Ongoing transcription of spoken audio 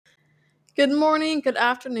Good morning, good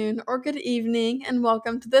afternoon, or good evening, and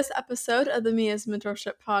welcome to this episode of the Mia's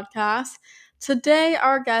Mentorship Podcast. Today,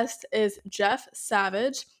 our guest is Jeff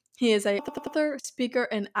Savage. He is a author, speaker,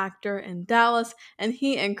 and actor in Dallas, and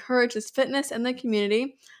he encourages fitness in the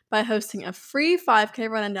community by hosting a free 5K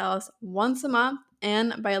run in Dallas once a month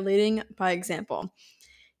and by leading by example.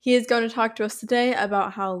 He is going to talk to us today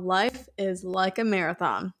about how life is like a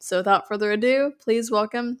marathon. So, without further ado, please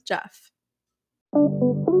welcome Jeff.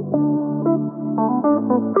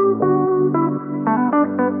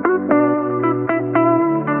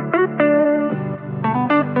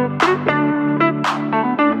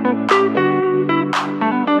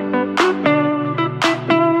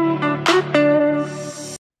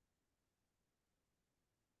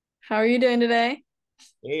 How are you doing today?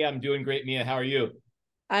 Hey, I'm doing great, Mia. How are you?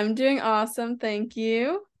 I'm doing awesome, thank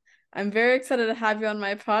you. I'm very excited to have you on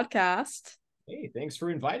my podcast. Hey, thanks for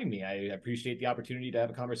inviting me. I appreciate the opportunity to have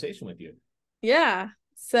a conversation with you. Yeah.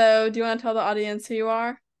 So, do you want to tell the audience who you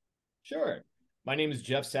are? Sure. My name is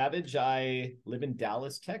Jeff Savage. I live in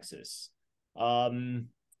Dallas, Texas. Um,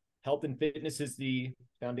 Health and fitness is the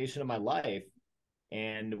foundation of my life.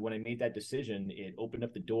 And when I made that decision, it opened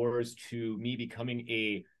up the doors to me becoming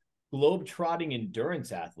a globe-trotting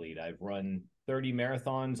endurance athlete. I've run 30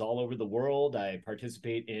 marathons all over the world. I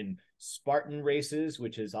participate in Spartan races,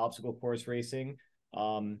 which is obstacle course racing.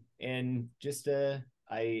 And just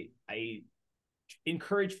I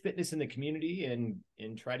encourage fitness in the community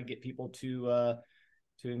and try to get people to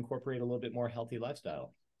incorporate a little bit more healthy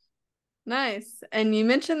lifestyle. Nice. And you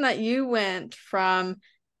mentioned that you went from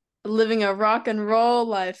living a rock and roll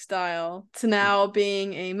lifestyle to now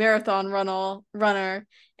being a marathon runner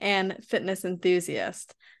and fitness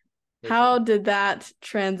enthusiast. For sure. How did that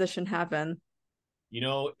transition happen?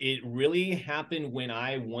 It really happened when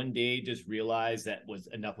I one day just realized that was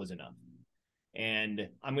enough was enough. And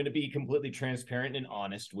I'm going to be completely transparent and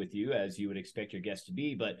honest with you, as you would expect your guest to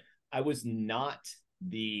be, but I was not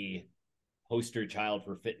the poster child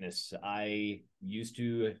for fitness. I used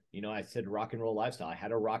to, I said rock and roll lifestyle. I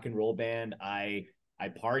had a rock and roll band. I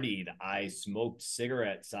partied. I smoked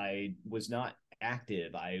cigarettes. I was not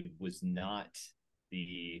active. I was not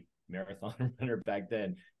the marathon runner back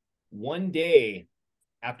then. One day,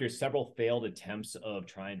 after several failed attempts of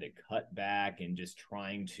trying to cut back and just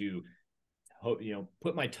trying to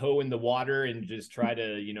put my toe in the water and just try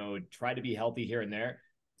to be healthy here and there,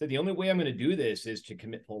 so the only way I'm going to do this is to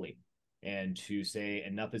commit fully and to say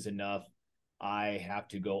enough is enough. I have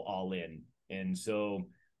to go all in. And so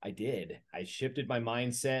I did. I shifted my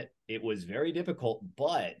mindset. It was very difficult,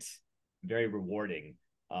 but very rewarding,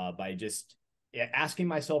 by just asking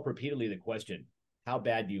myself repeatedly the question, how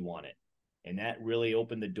bad do you want it? And that really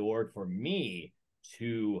opened the door for me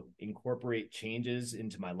to incorporate changes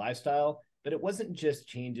into my lifestyle. But it wasn't just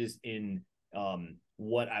changes in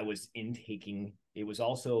what I was intaking. It was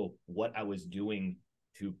also what I was doing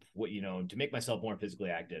to make myself more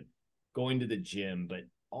physically active, going to the gym, but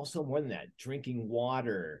also more than that, drinking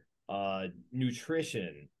water,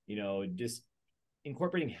 nutrition, just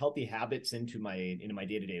incorporating healthy habits into my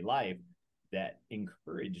day-to-day life that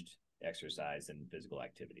encouraged exercise and physical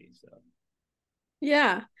activity. So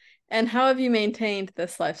Yeah. And how have you maintained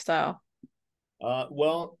this lifestyle?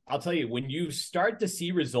 well, I'll tell you, when you start to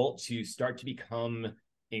see results, you start to become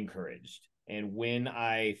encouraged. And when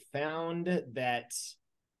I found that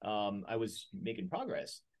I was making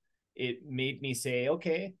progress, it made me say,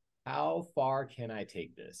 okay, how far can I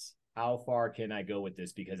take this? How far can I go with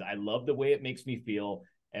this? Because I love the way it makes me feel,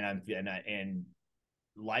 and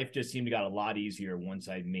life just seemed to got a lot easier once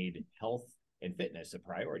I made health and fitness a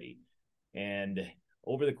priority. And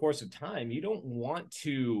over the course of time, you don't want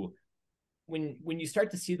to when you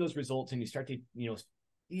start to see those results and you start to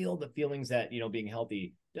feel the feelings that being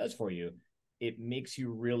healthy does for you, it makes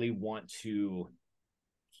you really want to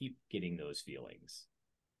keep getting those feelings.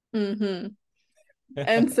 Mm-hmm.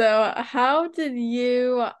 And so how did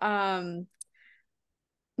you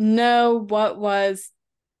know what was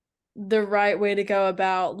the right way to go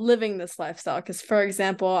about living this lifestyle? Because, for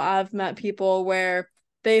example, I've met people where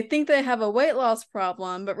they think they have a weight loss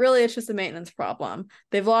problem, but really it's just a maintenance problem.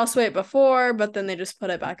 They've lost weight before, but then they just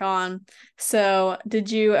put it back on. So,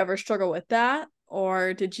 did you ever struggle with that?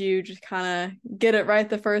 Or did you just kind of get it right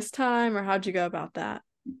the first time? Or how'd you go about that?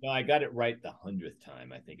 No, I got it right the 100th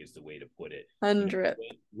time, I think is the way to put it. Hundred.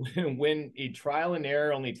 When a trial and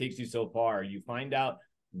error only takes you so far, you find out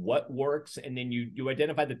what works, and then you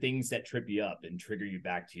identify the things that trip you up and trigger you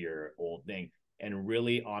back to your old thing. And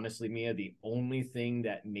really, honestly, Mia, the only thing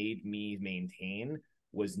that made me maintain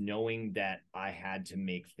was knowing that I had to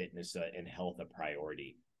make fitness and health a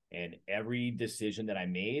priority. And every decision that I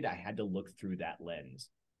made, I had to look through that lens.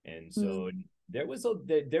 And so there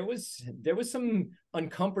was some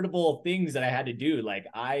uncomfortable things that I had to do. Like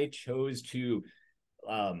I chose to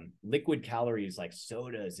liquid calories like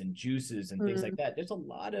sodas and juices and things like that. There's a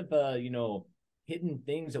lot of hidden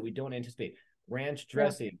things that we don't anticipate. Ranch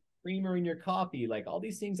dressing, creamer in your coffee, like all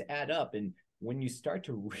these things add up. And when you start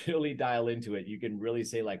to really dial into it, you can really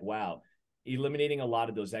say like, wow, eliminating a lot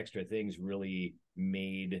of those extra things really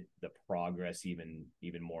made the progress even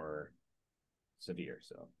more severe.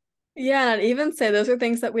 So Yeah, and I'd even say those are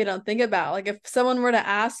things that we don't think about. Like if someone were to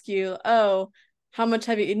ask you, "Oh, how much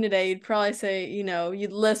have you eaten today?" You'd probably say,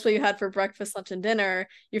 you'd list what you had for breakfast, lunch, and dinner.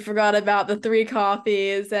 You forgot about the three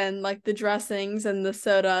coffees and like the dressings and the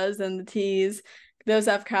sodas and the teas. Those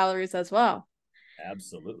have calories as well.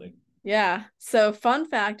 absolutely. Yeah. So, fun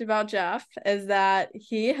fact about Jeff is that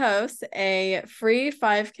he hosts a free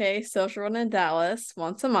 5K social run in Dallas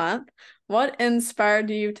once a month. What inspired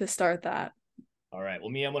you to start that? All right. Well,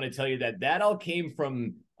 me, I'm going to tell you that all came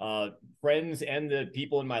from friends and the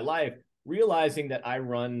people in my life realizing that I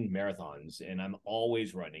run marathons and I'm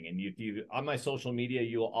always running. And if you on my social media,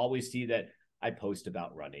 you'll always see that I post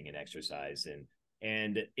about running and exercise,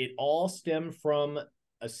 and it all stemmed from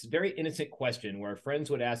a very innocent question where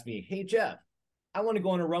friends would ask me, "Hey Jeff, I want to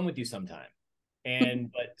go on a run with you sometime."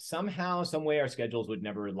 But somehow, some way, our schedules would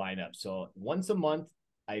never line up. So once a month,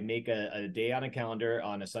 I make a day on a calendar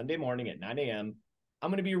on a Sunday morning at 9 a.m.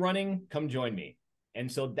 I'm going to be running. Come join me. And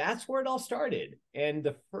so that's where it all started. And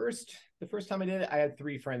the first time I did it, I had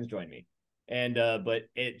 3 friends join me. And but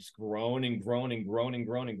it's grown and grown and grown and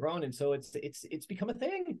grown and grown. And so it's become a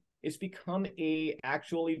thing. It's become a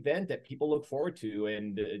actual event that people look forward to.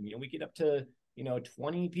 And we get up to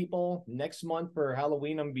 20 people next month for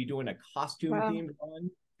Halloween. I'm gonna be doing a costume Wow. themed run.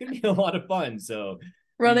 It's gonna be a lot of fun. So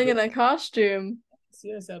we Running in a costume.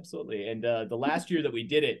 yes, absolutely. And the last year that we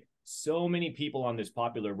did it, so many people on this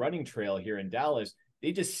popular running trail here in Dallas,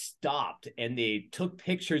 they just stopped and they took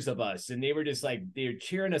pictures of us, and they were just like they're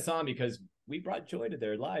cheering us on because we brought joy to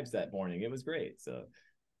their lives that morning. It was great. So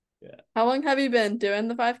yeah. How long have you been doing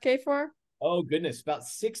the 5K for? Oh goodness, about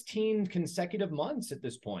 16 consecutive months at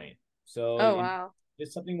this point. So Oh, wow.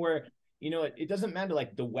 it's something where it doesn't matter.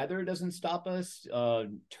 Like the weather doesn't stop us,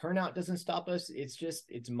 turnout doesn't stop us.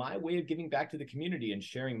 It's my way of giving back to the community and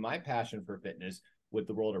sharing my passion for fitness with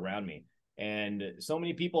the world around me. And so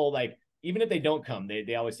many people, like even if they don't come,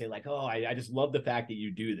 they always say like, "Oh, I just love the fact that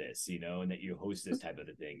you do this, and that you host this type of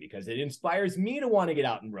a thing because it inspires me to want to get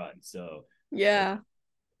out and run." So yeah. Yeah.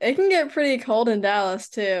 It can get pretty cold in Dallas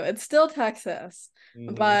too. It's still Texas,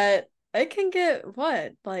 Mm-hmm. but it can get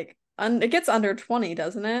what? Like it gets under 20,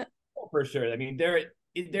 doesn't it? Oh, for sure. I mean,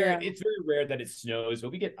 Yeah. it's very rare that it snows,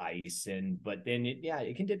 but we get ice, but then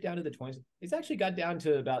it can dip down to the 20s. It's actually got down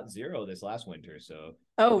to about 0 this last winter. So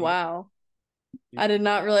Oh, yeah, wow. I did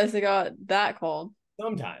not realize it got that cold.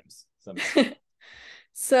 sometimes.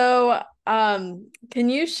 So, can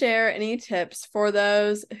you share any tips for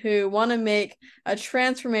those who want to make a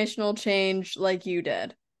transformational change like you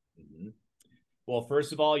did? Mm-hmm. Well,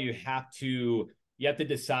 first of all, you have to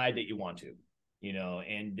decide that you want to,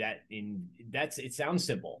 and that's it sounds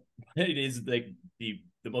simple, but it is like the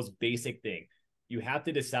most basic thing. You have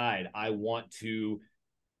to decide, I want to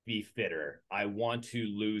be fitter. I want to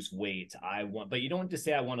lose weight. But you don't just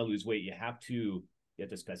say I want to lose weight. You have to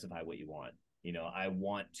specify what you want. I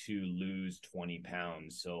want to lose 20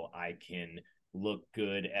 pounds so I can look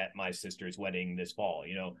good at my sister's wedding this fall.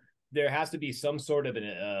 There has to be some sort of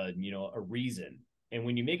a reason. And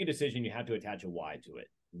when you make a decision, you have to attach a why to it.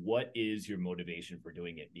 What is your motivation for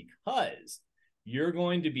doing it? Because you're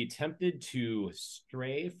going to be tempted to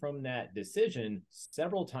stray from that decision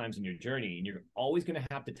several times in your journey, and you're always going to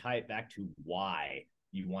have to tie it back to why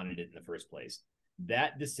you wanted it in the first place.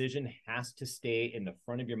 That decision has to stay in the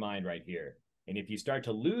front of your mind right here. And if you start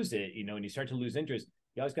to lose it, and you start to lose interest,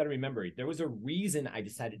 you always got to remember there was a reason I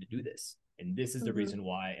decided to do this. And this is the Mhm. reason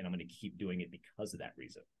why. And I'm going to keep doing it because of that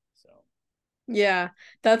reason. So, Yeah,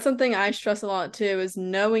 that's something I stress a lot too, is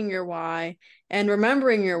knowing your why and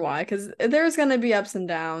remembering your why, because there's going to be ups and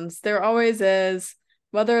downs. There always is,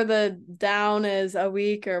 whether the down is a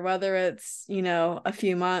week or whether it's, a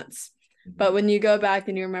few months. mm-hmm. But when you go back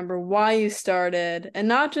and you remember why you started, and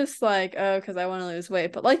not just like, oh, because I want to lose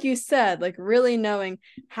weight, but like you said, like really knowing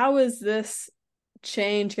how is this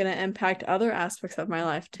change going to impact other aspects of my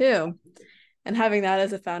life too, and having that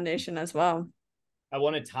as a foundation as well. I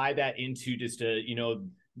want to tie that into just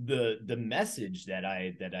the message that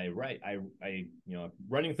I write. I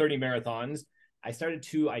running 30 marathons. I started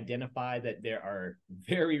to identify that there are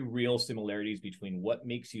very real similarities between what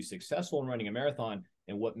makes you successful in running a marathon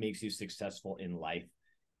and what makes you successful in life.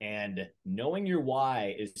 And knowing your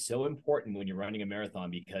why is so important when you're running a marathon,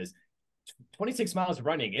 because 26 miles of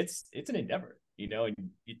running, it's an endeavor, and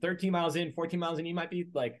 13 miles in, 14 miles in, you might be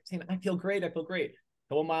like saying, I feel great. A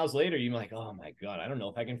couple miles later, you're like, oh my God, I don't know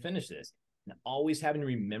if I can finish this. And always having to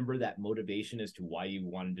remember that motivation as to why you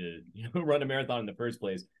wanted to, run a marathon in the first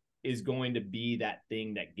place is going to be that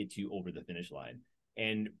thing that gets you over the finish line.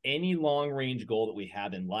 And any long range goal that we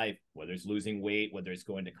have in life, whether it's losing weight, whether it's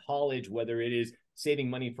going to college, whether it is saving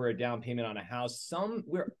money for a down payment on a house,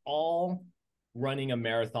 we're all running a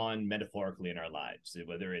marathon metaphorically in our lives,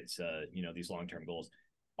 whether it's these long-term goals.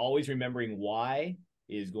 Always remembering why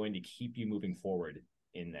is going to keep you moving forward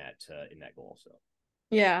in that goal. So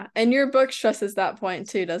yeah, and your book stresses that point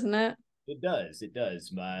too, doesn't it? It does.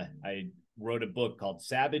 I wrote a book called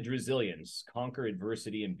Savage Resilience: Conquer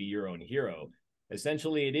Adversity and Be Your Own Hero.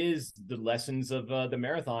 Essentially, it is the lessons of the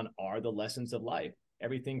marathon are the lessons of life.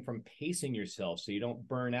 Everything from pacing yourself so you don't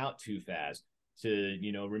burn out too fast, to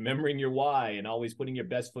remembering your why and always putting your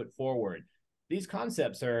best foot forward. These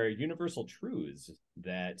concepts are universal truths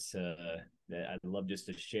that I'd love just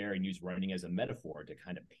to share and use running as a metaphor to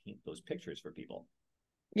kind of paint those pictures for people.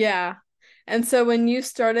 Yeah. And so when you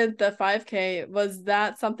started the 5K, was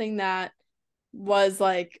that something that was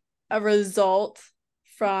like a result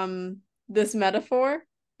from this metaphor?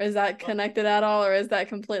 Is that connected at all, or is that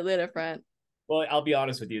completely different? Well, I'll be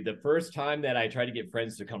honest with you. The first time that I tried to get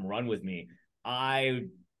friends to come run with me, I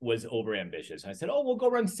was over ambitious. I said, "Oh, we'll go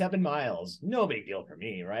run 7 miles. No big deal for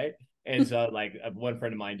me, right?" And so, like, one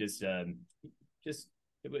friend of mine just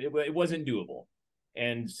it wasn't doable.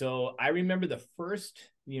 And so I remember the first,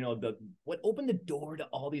 what opened the door to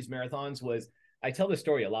all these marathons was, I tell this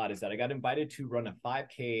story a lot, is that I got invited to run a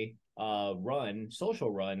 5K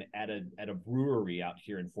social run at a brewery out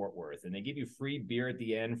here in Fort Worth, and they give you free beer at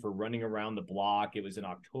the end for running around the block. It was an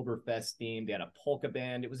Oktoberfest theme. They had a polka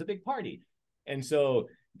band. It was a big party. And so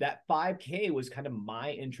that 5K was kind of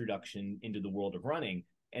my introduction into the world of running.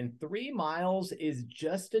 And 3 miles is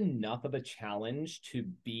just enough of a challenge to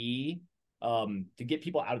get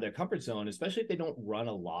people out of their comfort zone, especially if they don't run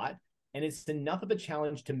a lot. And it's enough of a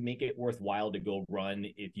challenge to make it worthwhile to go run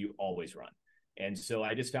if you always run. And so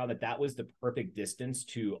I just found that was the perfect distance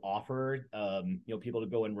to offer, people to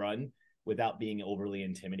go and run without being overly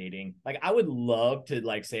intimidating. Like, I would love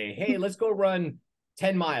to say, hey, let's go run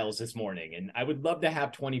 10 miles this morning. And I would love to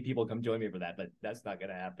have 20 people come join me for that, but that's not going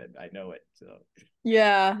to happen. I know it. So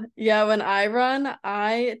Yeah. When I run,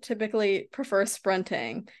 I typically prefer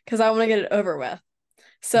sprinting because I want to get it over with.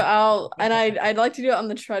 So I'd like to do it on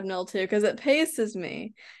the treadmill too, because it paces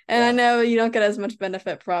me. And I know you don't get as much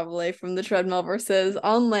benefit probably from the treadmill versus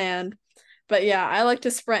on land. But yeah, I like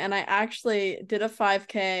to sprint, and I actually did a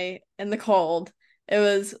 5K in the cold. It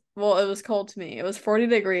was cold to me. It was 40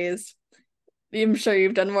 degrees. I'm sure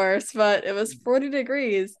you've done worse, but it was 40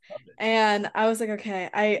 degrees. And I was like,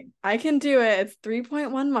 okay, I can do it. It's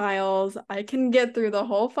 3.1 miles. I can get through the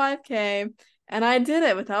whole 5K. And I did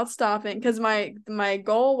it without stopping, because my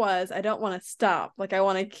goal was, I don't want to stop. Like, I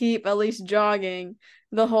want to keep at least jogging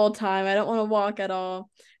the whole time. I don't want to walk at all.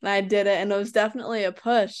 And I did it, and it was definitely a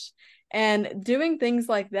push. And doing things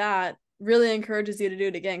like that really encourages you to do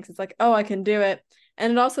it again, because it's like, oh, I can do it.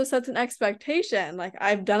 And it also sets an expectation. Like,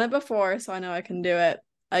 I've done it before, so I know I can do it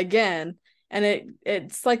again. And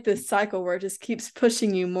it's like this cycle where it just keeps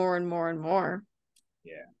pushing you more and more and more.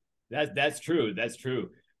 Yeah, that's true. That's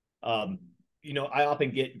true. I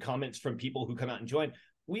often get comments from people who come out and join.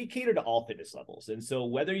 We cater to all fitness levels. And so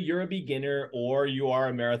whether you're a beginner or you are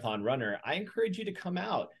a marathon runner, I encourage you to come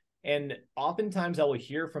out. And oftentimes I will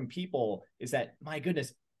hear from people is that, my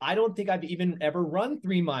goodness, I don't think I've even ever run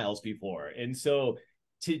 3 miles before. And so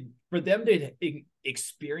for them to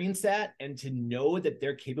experience that and to know that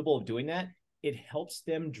they're capable of doing that, it helps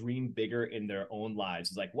them dream bigger in their own lives.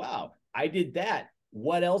 It's like, wow, I did that.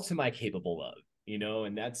 What else am I capable of?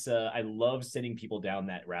 And that's, I love sending people down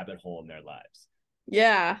that rabbit hole in their lives.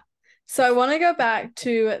 Yeah. So I want to go back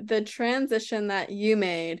to the transition that you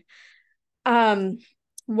made.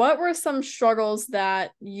 What were some struggles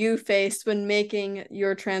that you faced when making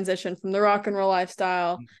your transition from the rock and roll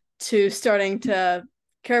lifestyle to starting to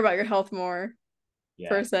care about your health more,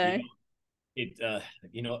 per se?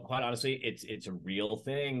 Quite honestly, it's a real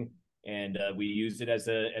thing. And we use it as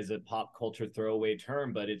a pop culture throwaway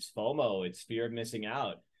term, but it's FOMO. It's fear of missing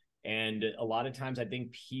out. And a lot of times I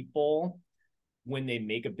think people, when they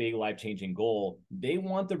make a big life-changing goal, they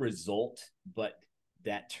want the result, but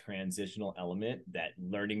that transitional element, that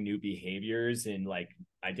learning new behaviors and like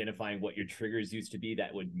identifying what your triggers used to be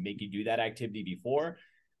that would make you do that activity before,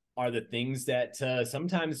 are the things that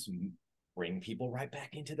sometimes bring people right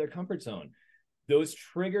back into their comfort zone. Those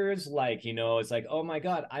triggers, like, it's like, oh my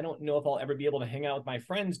God, I don't know if I'll ever be able to hang out with my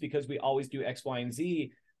friends because we always do X, Y, and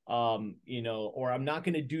Z. Or I'm not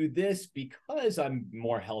going to do this because I'm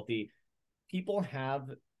more healthy. People have,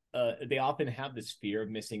 they often have this fear of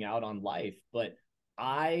missing out on life, but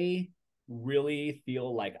I really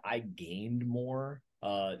feel like I gained more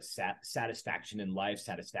satisfaction in life,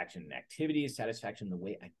 satisfaction in activities, satisfaction in the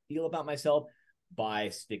way I feel about myself by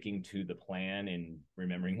sticking to the plan and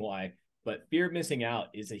remembering why. But fear of missing out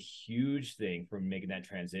is a huge thing for making that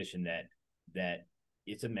transition, that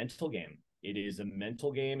it's a mental game. It is a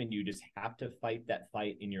mental game, and you just have to fight that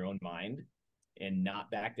fight in your own mind and not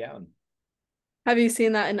back down. Have you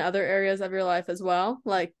seen that in other areas of your life as well,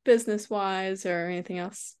 like business wise or anything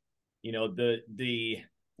else? The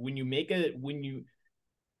when you make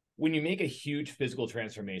a huge physical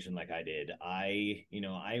transformation like I did, I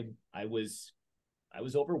was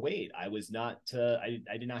overweight. I was not I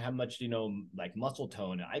did not have much, like muscle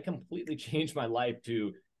tone. I completely changed my life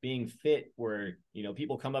to being fit, where,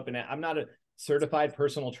 people come up, and I'm not a certified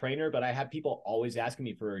personal trainer, but I have people always asking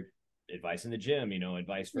me for advice in the gym,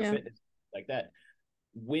 advice for fitness, like that.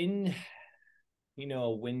 When,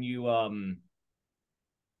 when you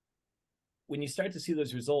start to see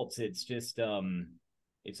those results, it's just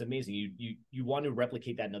it's amazing. You want to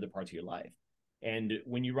replicate that in other parts of your life. And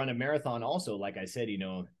when you run a marathon also, like I said,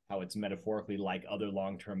 how it's metaphorically like other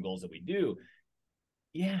long-term goals that we do.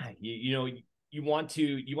 Yeah, you want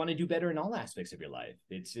to do better in all aspects of your life.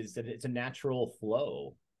 It's a natural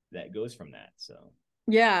flow that goes from that. So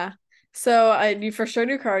Yeah. So you for sure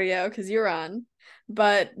do cardio because you run,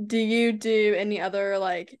 but do you do any other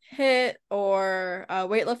like hit or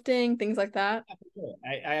weightlifting, things like that?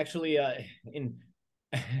 I actually in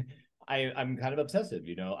I'm kind of obsessive.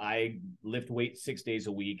 I lift weights 6 days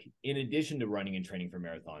a week in addition to running and training for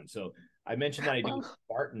marathons. So I mentioned that I do Well,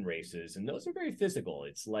 Spartan races, and those are very physical.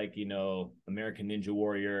 It's like, American Ninja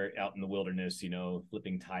Warrior out in the wilderness,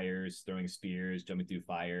 flipping tires, throwing spears, jumping through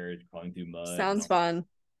fire, crawling through mud, and sounds all. fun.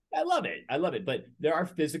 I love it. I love it. But there are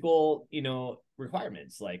physical,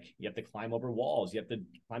 requirements. Like you have to climb over walls, you have to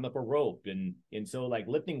climb up a rope. And so like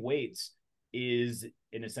lifting weights is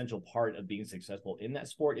an essential part of being successful in that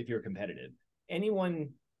sport if you're competitive. Anyone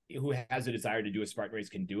who has a desire to do a Spartan race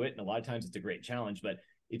can do it. And a lot of times it's a great challenge. But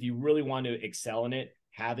if you really want to excel in it,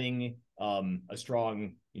 having a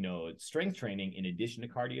strong, strength training in addition to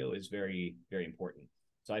cardio is very, very important.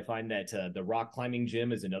 So I find that the rock climbing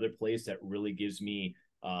gym is another place that really gives me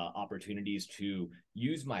opportunities to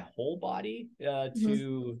use my whole body Mhm.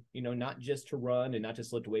 to, not just to run and not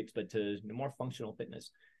just lift weights, but to more functional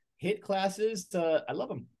fitness. Hit classes, I love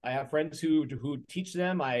them. I have friends who teach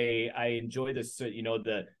them. I enjoy this,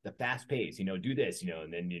 the fast pace. Do this,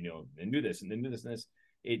 and then and do this, and then do this and this.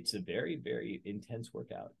 It's a very, very intense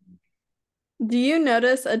workout. Do you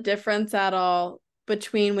notice a difference at all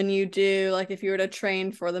between when you do, like, if you were to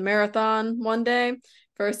train for the marathon one day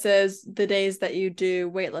versus the days that you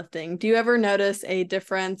do weightlifting? Do you ever notice a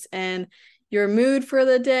difference in your mood for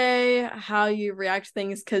the day, how you react to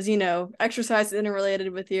things? Because, exercise is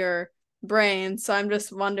interrelated with your brain. So I'm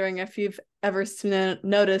just wondering if you've ever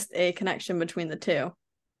noticed a connection between the two.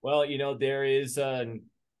 Well, there is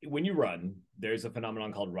when you run, there's a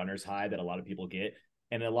phenomenon called runner's high that a lot of people get.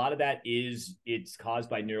 And a lot of that it's caused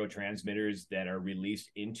by neurotransmitters that are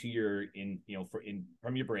released into your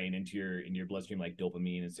from your brain into your bloodstream, like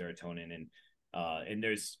dopamine and serotonin. And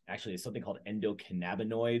there's actually something called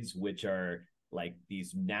endocannabinoids, which are like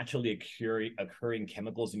these naturally occurring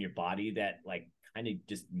chemicals in your body that like kind of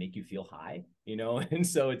just make you feel high. And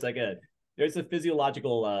so it's like there's a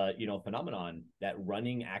physiological phenomenon that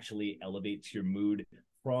running actually elevates your mood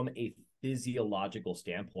from a physiological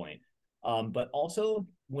standpoint. But also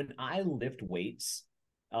when I lift weights,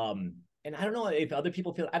 and I don't know if other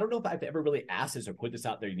people feel, I don't know if I've ever really asked this or put this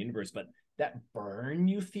out there in the universe, but that burn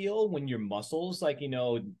you feel when your muscles like,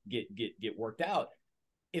 get worked out.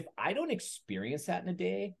 If I don't experience that in a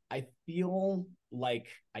day, I feel like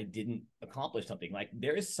I didn't accomplish something. Like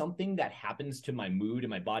there is something that happens to my mood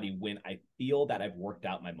and my body when I feel that I've worked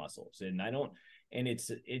out my muscles. And I don't, and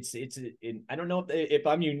I don't know if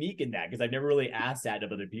I'm unique in that because I've never really asked that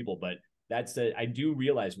of other people, but I do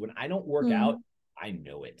realize when I don't work out, Mm. I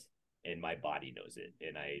know it and my body knows it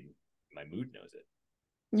and my mood knows it.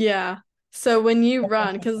 Yeah. So when you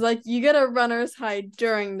run, because like you get a runner's high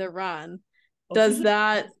during the run, Oh, it's does usually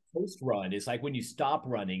that post run. It's like when you stop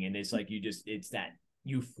running and it's like it's that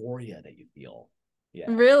euphoria that you feel. Yeah.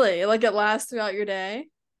 Really? Like it lasts throughout your day?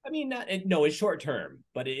 I mean, not no, it's short term,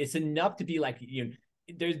 but it's enough to be like,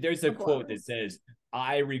 there's a Couple quote that hours. says,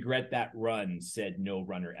 "I regret that run," said no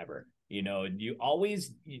runner ever. You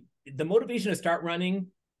always the motivation to start running,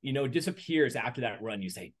 disappears after that run. You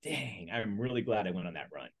say, "Dang, I'm really glad I went on that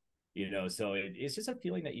run." So it's just a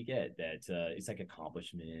feeling that you get that it's like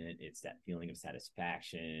accomplishment. It's that feeling of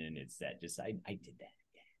satisfaction. It's that just I did that.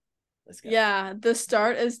 Let's go. Yeah, the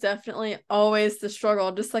start is definitely always the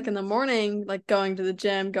struggle. Just like in the morning, like going to the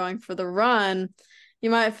gym, going for the run, you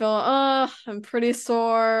might feel, oh, I'm pretty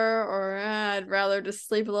sore, or I'd rather just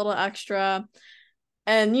sleep a little extra.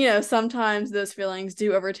 And, sometimes those feelings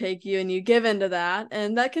do overtake you and you give into that.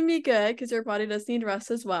 And that can be good because your body does need rest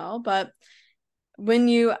as well. But when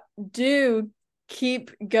you do keep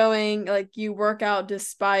going, like you work out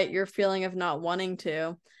despite your feeling of not wanting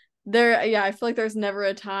to, yeah, I feel like there's never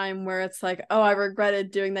a time where it's like, oh, I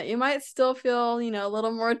regretted doing that. You might still feel, a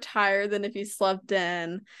little more tired than if you slept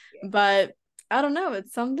in, but I don't know,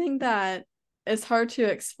 it's something that is hard to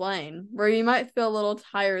explain, where you might feel a little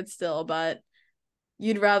tired still, but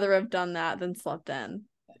you'd rather have done that than slept in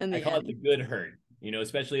I the call it the end. good hurt,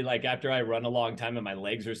 especially like after I run a long time and my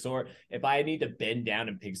legs are sore. If I need to bend down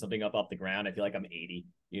and pick something up off the ground, I feel like I'm 80,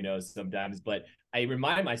 sometimes. But I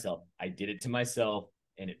remind myself, I did it to myself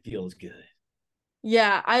and it feels good.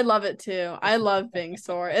 Yeah, I love it too. I love being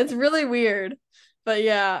sore. It's really weird, but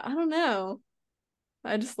yeah, I don't know.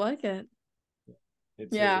 I just like it.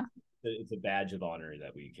 It's a, Yeah. it's a, it's a badge of honor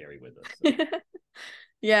that we carry with us. So.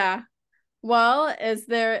 Yeah. Well, is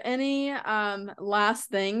there any last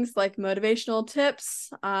things like motivational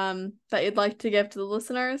tips that you'd like to give to the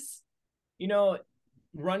listeners? you know,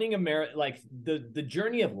 running a marathon, like the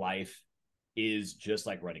journey of life is just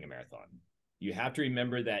like running a marathon. You have to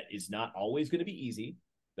remember that it's not always going to be easy,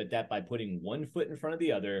 but that by putting one foot in front of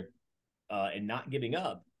the other, and not giving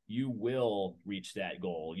up, you will reach that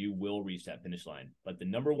goal. You will reach that finish line. But the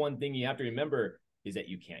number one thing you have to remember is that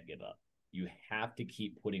you can't give up. You have to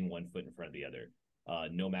keep putting one foot in front of the other,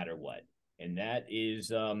 no matter what. And that is,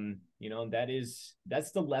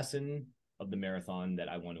 that's the lesson of the marathon that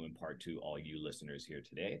I want to impart to all you listeners here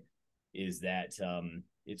today. Is that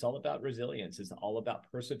it's all about resilience. It's all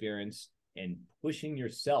about perseverance and pushing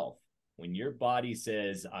yourself. When your body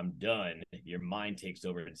says, "I'm done," your mind takes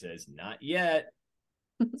over and says, "Not yet."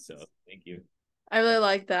 So thank you. I really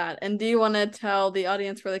like that. And do you want to tell the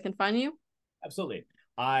audience where they can find you? Absolutely.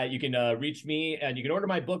 You can reach me and you can order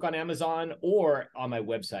my book on Amazon or on my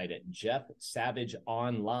website at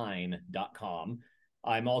jeffsavageonline.com.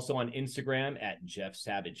 I'm also on Instagram at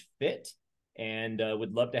jeffsavagefit and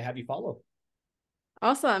would love to have you follow.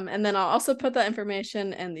 Awesome. And then I'll also put that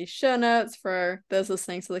information in the show notes for those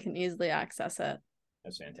listening so they can easily access it.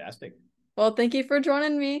 That's fantastic. Well, thank you for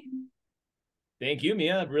joining me. Thank you,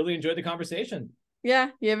 Mia. I've really enjoyed the conversation. Yeah,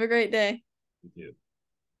 you have a great day. You too.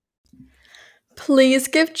 Please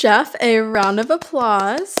give Jeff a round of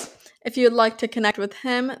applause. If you would like to connect with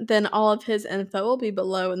him, then all of his info will be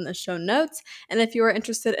below in the show notes. And if you are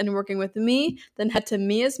interested in working with me, then head to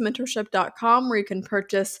miasmentorship.com where you can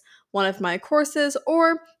purchase one of my courses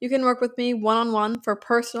or you can work with me one-on-one for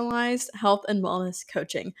personalized health and wellness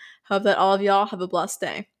coaching. Hope that all of y'all have a blessed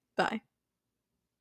day. Bye.